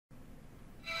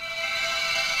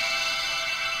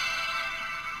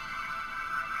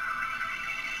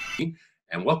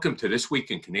and welcome to This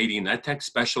Week in Canadian EdTech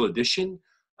Special Edition.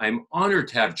 I'm honored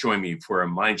to have join me for a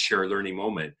MindShare learning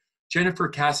moment, Jennifer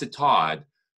Casa-Todd,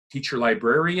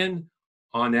 teacher-librarian,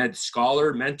 on-ed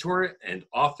scholar, mentor, and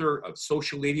author of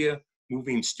Social Media,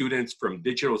 Moving Students from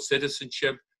Digital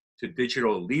Citizenship to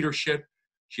Digital Leadership.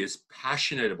 She is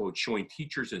passionate about showing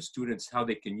teachers and students how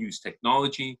they can use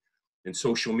technology and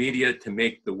social media to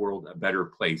make the world a better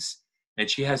place. And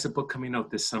she has a book coming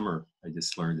out this summer, I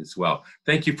just learned as well.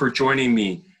 Thank you for joining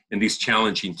me in these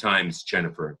challenging times,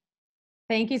 Jennifer.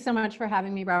 Thank you so much for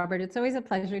having me, Robert. It's always a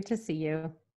pleasure to see you.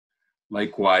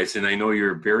 Likewise, and I know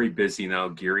you're very busy now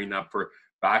gearing up for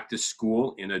back to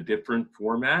school in a different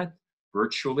format,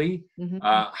 virtually.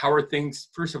 How are things,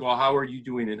 first of all, how are you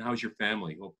doing and how's your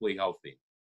family? Hopefully healthy.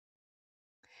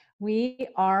 We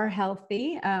are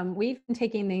healthy. We've been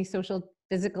taking the social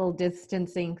physical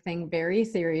distancing thing very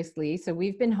seriously. So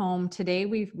we've been home. Today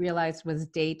we've realized was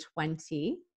day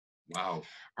 20. Wow.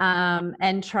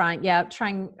 And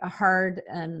trying hard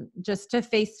and just to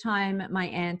FaceTime my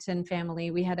aunt and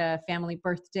family. We had a family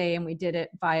birthday and we did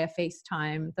it via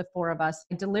FaceTime, the four of us.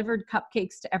 I delivered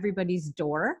cupcakes to everybody's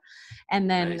door.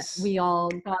 And then we all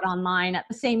got online at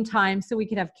the same time so we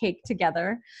could have cake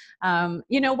together.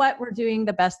 You know what? We're doing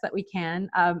the best that we can.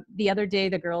 The other day,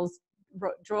 the girls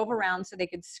drove around so they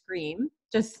could scream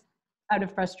just out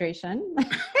of frustration.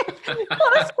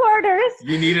 Close quarters.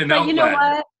 You need an outlet. You know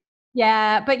what?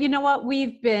 Yeah, but you know what?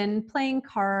 We've been playing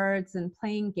cards and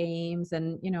playing games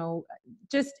and,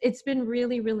 it's been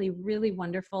really, really, really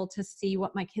wonderful to see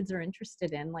what my kids are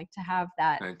interested in, like to have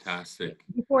that. Fantastic.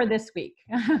 Before this week.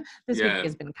 This week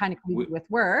has been kind of crazy with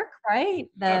work, right?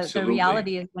 The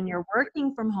reality is when you're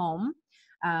working from home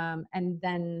and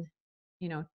then,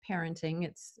 parenting,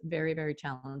 it's very, very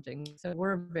challenging. So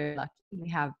we're very lucky we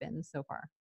have been so far.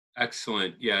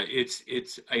 Excellent. Yeah,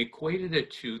 I equated it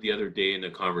to the other day in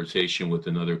a conversation with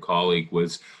another colleague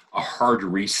was a hard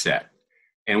reset.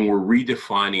 And we're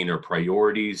redefining our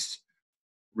priorities,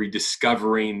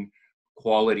 rediscovering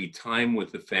quality time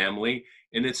with the family.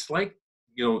 And it's like,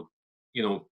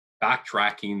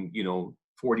 backtracking,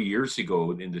 40 years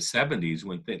ago in the 70s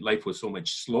when life was so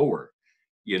much slower,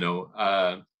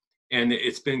 and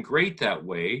it's been great that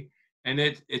way. And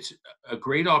it's a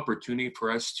great opportunity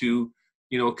for us to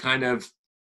kind of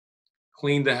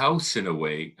clean the house in a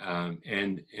way.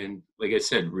 And like I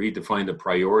said, redefine the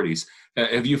priorities.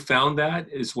 Have you found that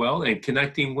as well? And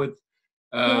connecting with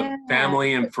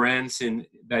family and friends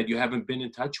that you haven't been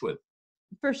in touch with?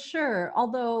 For sure.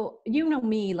 Although, you know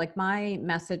me, like my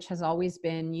message has always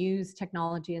been use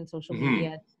technology and social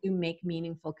media to make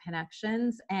meaningful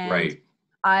connections. And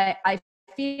I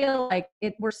feel like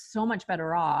we're so much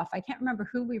better off. I can't remember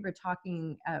who we were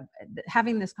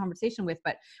having this conversation with,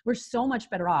 but we're so much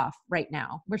better off right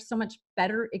now. We're so much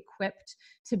better equipped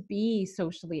to be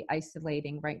socially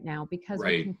isolating right now because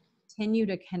we can continue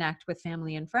to connect with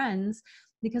family and friends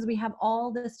because we have all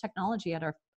this technology at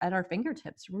our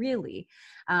fingertips, really.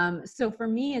 So for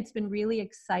me, it's been really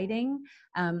exciting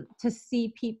to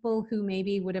see people who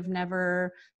maybe would have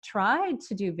never tried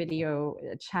to do video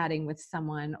chatting with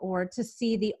someone, or to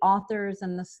see the authors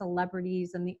and the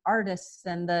celebrities and the artists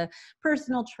and the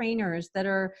personal trainers that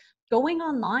are going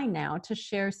online now to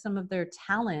share some of their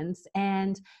talents,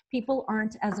 and people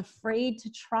aren't as afraid to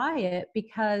try it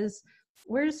because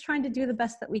we're just trying to do the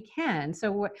best that we can.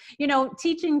 So,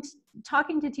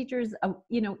 talking to teachers,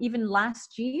 even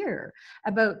last year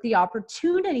about the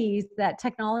opportunities that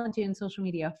technology and social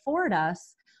media afford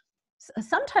us,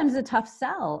 sometimes a tough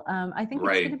sell. I think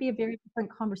it's going to be a very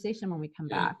different conversation when we come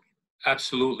back.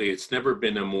 Absolutely. It's never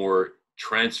been a more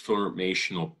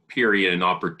transformational period and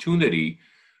opportunity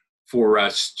for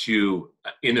us to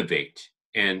innovate.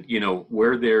 And,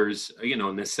 where there's,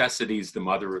 necessity is the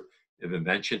mother of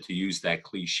invention, to use that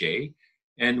cliche.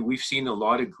 And we've seen a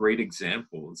lot of great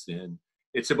examples, and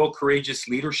it's about courageous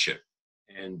leadership.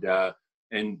 And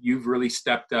you've really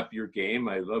stepped up your game.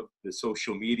 I love the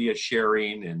social media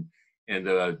sharing and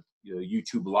the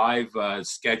YouTube live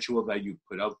schedule that you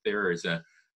put out there.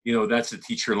 That's a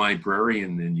teacher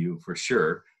librarian in you for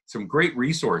sure. Some great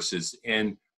resources,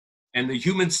 and the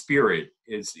human spirit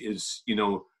is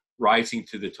rising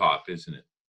to the top, isn't it?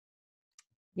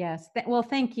 Yes. Well,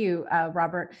 thank you,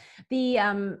 Robert.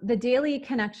 The daily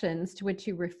connections to which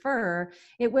you refer,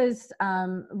 it was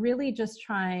really just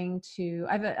trying to,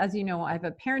 as you know, I have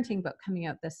a parenting book coming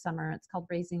out this summer. It's called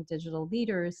Raising Digital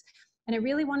Leaders. And I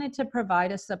really wanted to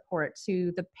provide a support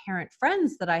to the parent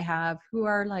friends that I have who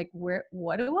are like,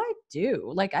 what do I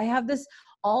do? Like, I have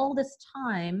all this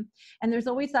time, and there's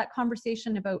always that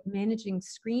conversation about managing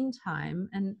screen time.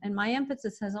 And my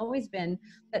emphasis has always been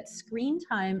that screen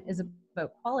time is a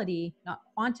about quality, not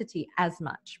quantity as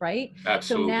much, right?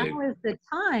 So now Absolutely. is the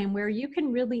time where you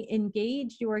can really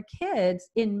engage your kids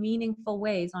in meaningful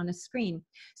ways on a screen.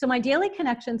 So my daily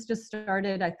connections just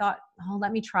started. I thought, oh,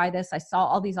 let me try this. I saw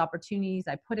all these opportunities.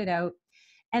 I put it out.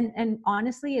 And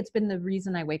honestly, it's been the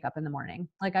reason I wake up in the morning.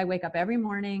 Like I wake up every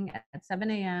morning at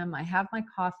 7 a.m. I have my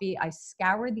coffee. I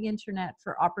scour the internet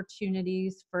for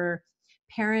opportunities for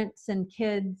parents and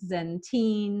kids and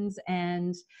teens.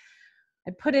 And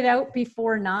I put it out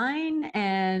before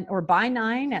 9 or by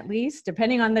 9 at least,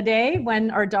 depending on the day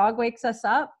when our dog wakes us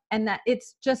up. And that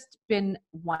it's just been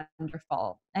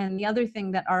wonderful. And the other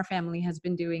thing that our family has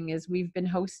been doing is we've been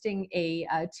hosting a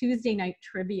Tuesday night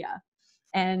trivia.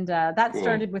 And that Cool.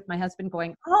 started with my husband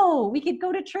going, oh, we could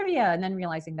go to trivia. And then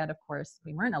realizing that, of course,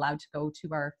 we weren't allowed to go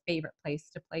to our favorite place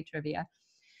to play trivia.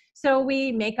 So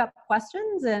we make up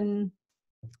questions and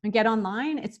get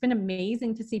online. It's been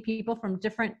amazing to see people from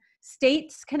different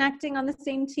states connecting on the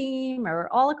same team or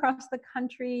all across the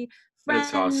country,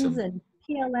 That's friends awesome. and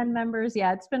PLN members.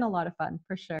 Yeah, it's been a lot of fun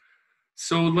for sure.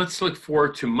 So let's look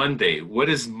forward to Monday. What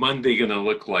is Monday going to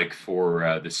look like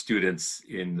for the students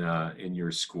in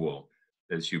your school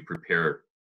as you prepare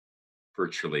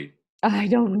virtually? I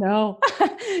don't know.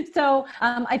 So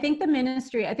I think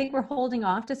I think we're holding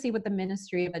off to see what the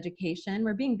Ministry of Education,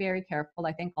 we're being very careful.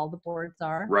 I think all the boards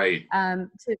are, Right.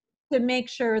 to make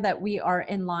sure that we are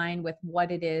in line with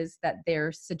what it is that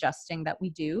they're suggesting that we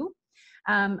do.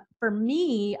 For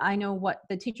me, I know what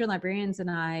the teacher librarians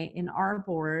and I in our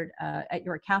board at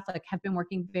York Catholic have been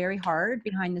working very hard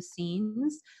behind the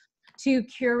scenes to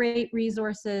curate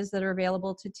resources that are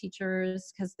available to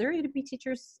teachers, because there are going to be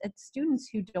teachers and students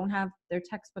who don't have their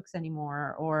textbooks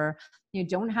anymore, or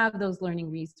don't have those learning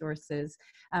resources.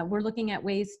 We're looking at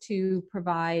ways to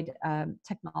provide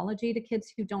technology to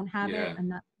kids who don't have it, Yeah.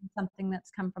 and that's something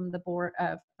that's come from the board,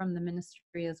 from the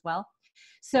ministry as well.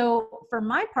 So for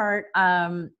my part,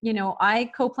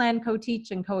 I co-plan, co-teach,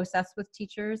 and co-assess with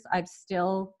teachers. I've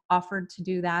still offered to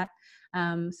do that.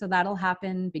 So that'll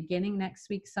happen beginning next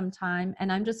week sometime.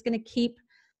 And I'm just going to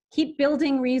keep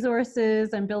building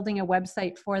resources and building a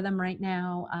website for them right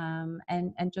now,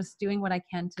 and just doing what I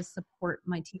can to support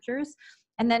my teachers.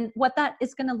 And then what that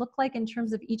is going to look like in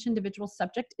terms of each individual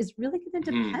subject is really going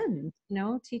to Mhm.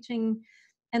 depend. Teaching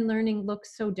and learning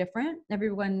looks so different.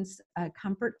 Everyone's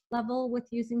comfort level with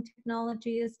using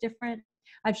technology is different.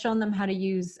 I've shown them how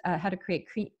to create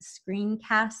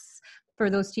screencasts for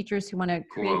those teachers who want to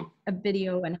create Cool. a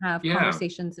video and have Yeah.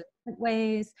 conversations in different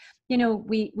ways.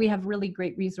 We have really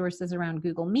great resources around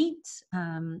Google Meet,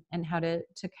 and how to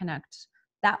connect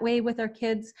that way with our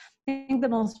kids. I think the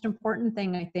most important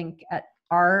thing, at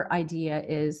our idea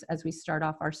is, as we start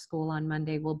off our school on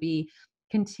Monday, will be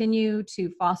continue to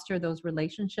foster those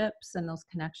relationships and those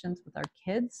connections with our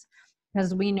kids,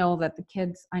 because we know that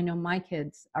I know my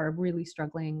kids are really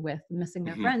struggling with missing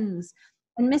their Mhm. friends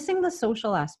and missing the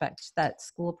social aspect that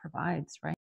school provides,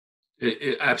 right?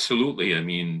 Absolutely. I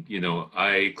mean,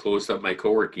 I closed up my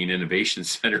co-working innovation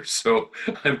center, so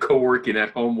I'm co-working at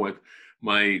home with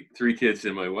my three kids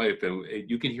and my wife, and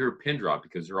you can hear a pin drop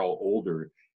because they're all older,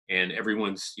 and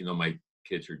everyone's, my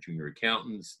kids are junior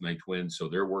accountants, my twins, so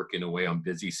they're working away on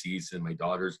busy season. My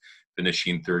daughter's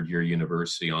finishing third year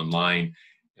university online,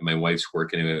 and my wife's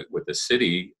working with the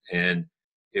city, and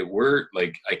we're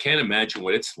like, I can't imagine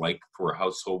what it's like for a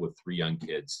household with three young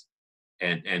kids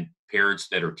and parents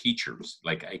that are teachers.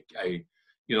 Like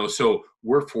so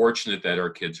we're fortunate that our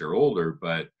kids are older,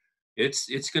 but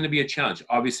it's going to be a challenge.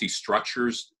 Obviously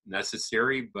structure's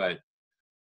necessary, but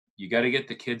you got to get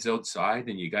the kids outside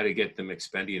and you got to get them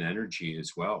expending energy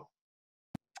as well.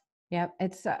 Yeah,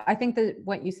 I think that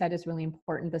what you said is really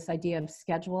important. This idea of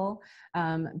schedule,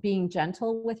 being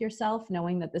gentle with yourself,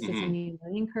 knowing that this is a Hmm. new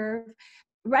learning curve,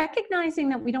 recognizing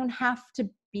that we don't have to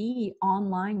be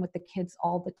online with the kids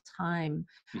all the time.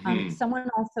 Hmm. Someone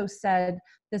also said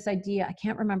this idea, I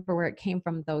can't remember where it came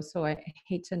from though, so I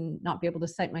hate to not be able to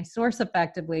cite my source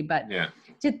effectively, but Yeah.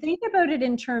 to think about it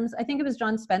in terms, I think it was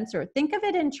John Spencer, think of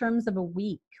it in terms of a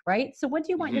week, right? So what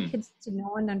do you want your Hmm. kids to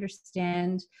know and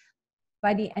understand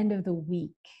by the end of the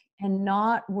week, and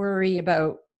not worry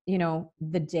about,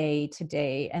 the day to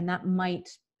day? And that might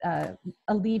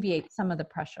alleviate some of the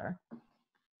pressure.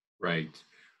 Right.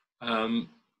 Um,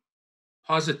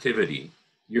 Positivity.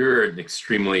 You're an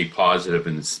extremely positive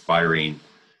and inspiring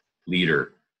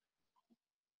leader.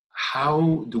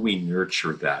 How do we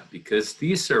nurture that? Because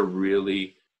these are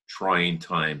really trying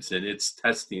times and it's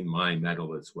testing my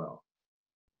mettle as well.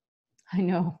 I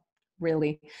know.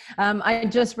 really. I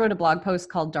just wrote a blog post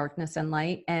called Darkness and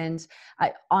Light, and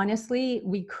honestly,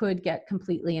 we could get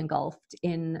completely engulfed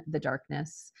in the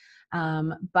darkness.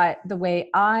 But the way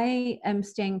I am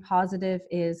staying positive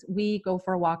is we go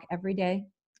for a walk every day,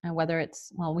 and whether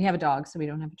it's, well, we have a dog, so we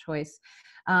don't have a choice.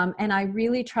 And I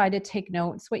really try to take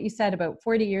notes, what you said about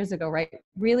 40 years ago, right?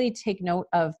 Really take note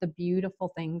of the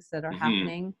beautiful things that are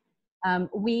happening.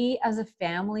 We as a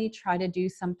family try to do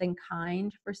something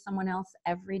kind for someone else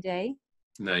every day.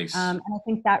 Nice. And I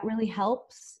think that really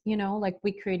helps, you know, like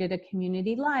we created a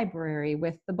community library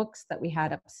with the books that we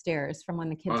had upstairs from when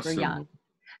the kids were young.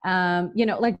 You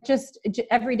know, like just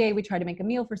every day we try to make a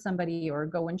meal for somebody or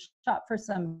go and shop for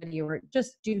somebody or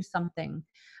just do something.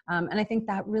 And I think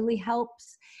that really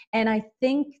helps. And I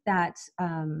think that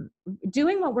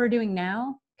doing what we're doing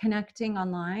now, connecting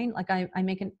online, like I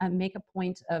make a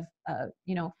point of,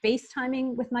 you know,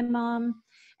 FaceTiming with my mom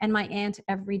and my aunt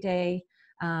every day,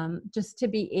 just to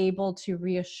be able to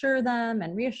reassure them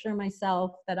and reassure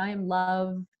myself that I am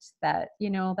loved, that, you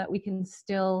know, that we can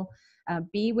still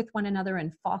be with one another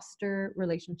and foster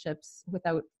relationships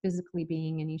without physically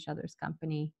being in each other's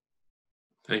company.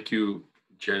 Thank you,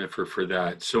 Jennifer, for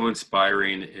that. So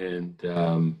inspiring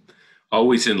and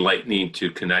always enlightening to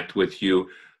connect with you.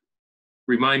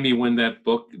 Remind me when that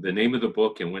book, the name of the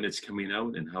book, and when it's coming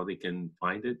out, and how they can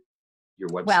find it. Your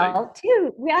website. Well,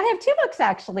 I have two books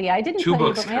actually. I didn't tell you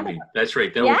about my other book. That's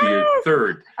right. That will be your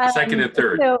third, second and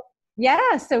third. So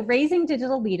Raising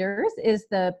Digital Leaders is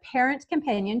the parent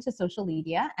companion to Social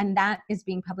LEADia, and that is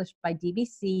being published by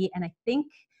DBC, and I think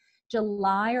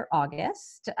July or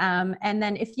August. And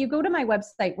then if you go to my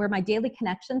website where my daily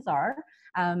connections are,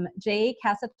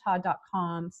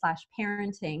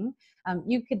 Casa-Todd.com/parenting,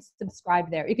 you could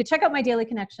subscribe there. You could check out my daily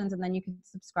connections and then you could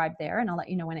subscribe there, and I'll let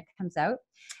you know when it comes out.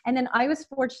 And then I was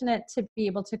fortunate to be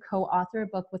able to co-author a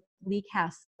book with Lee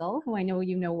Castle, who I know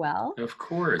you know well. Of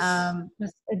course.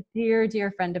 Just a dear,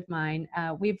 dear friend of mine.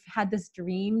 We've had this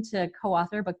dream to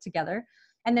co-author a book together.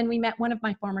 And then we met one of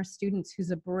my former students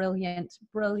who's a brilliant,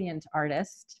 brilliant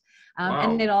artist. Wow.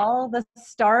 And the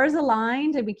stars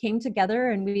aligned and we came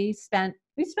together and we spent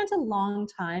a long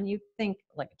time. You think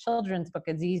like a children's book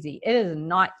is easy. It is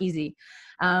not easy.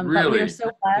 Really? But we are so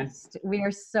blessed. We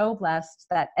are so blessed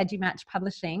that EduMatch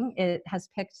Publishing has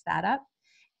picked that up.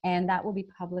 And that will be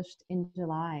published in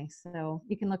July. So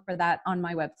you can look for that on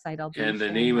my website. And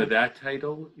the name of that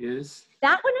title is?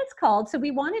 That one is called, so we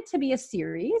want it to be a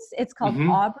series. It's called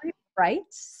Aubrey Bright,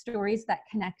 Stories That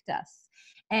Connect Us.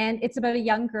 And it's about a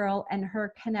young girl and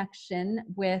her connection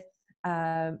with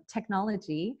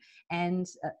technology and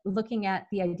looking at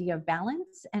the idea of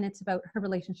balance. And it's about her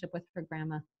relationship with her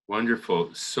grandma.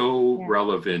 Wonderful. So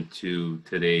relevant to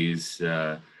today's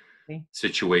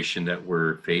situation that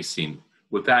we're facing.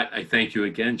 With that, I thank you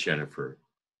again, Jennifer.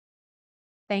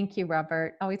 Thank you,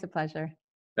 Robert. Always a pleasure.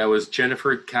 That was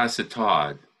Jennifer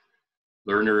Casa-Todd,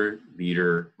 learner,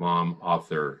 leader, mom,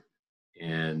 author,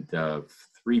 and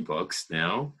 3 books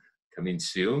now coming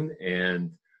soon.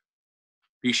 And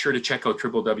be sure to check out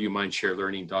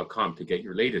www.mindsharelearning.com to get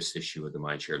your latest issue of the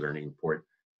MindShare Learning Report.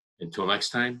 Until next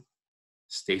time,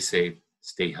 stay safe,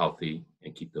 stay healthy,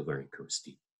 and keep the learning curve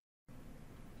steep.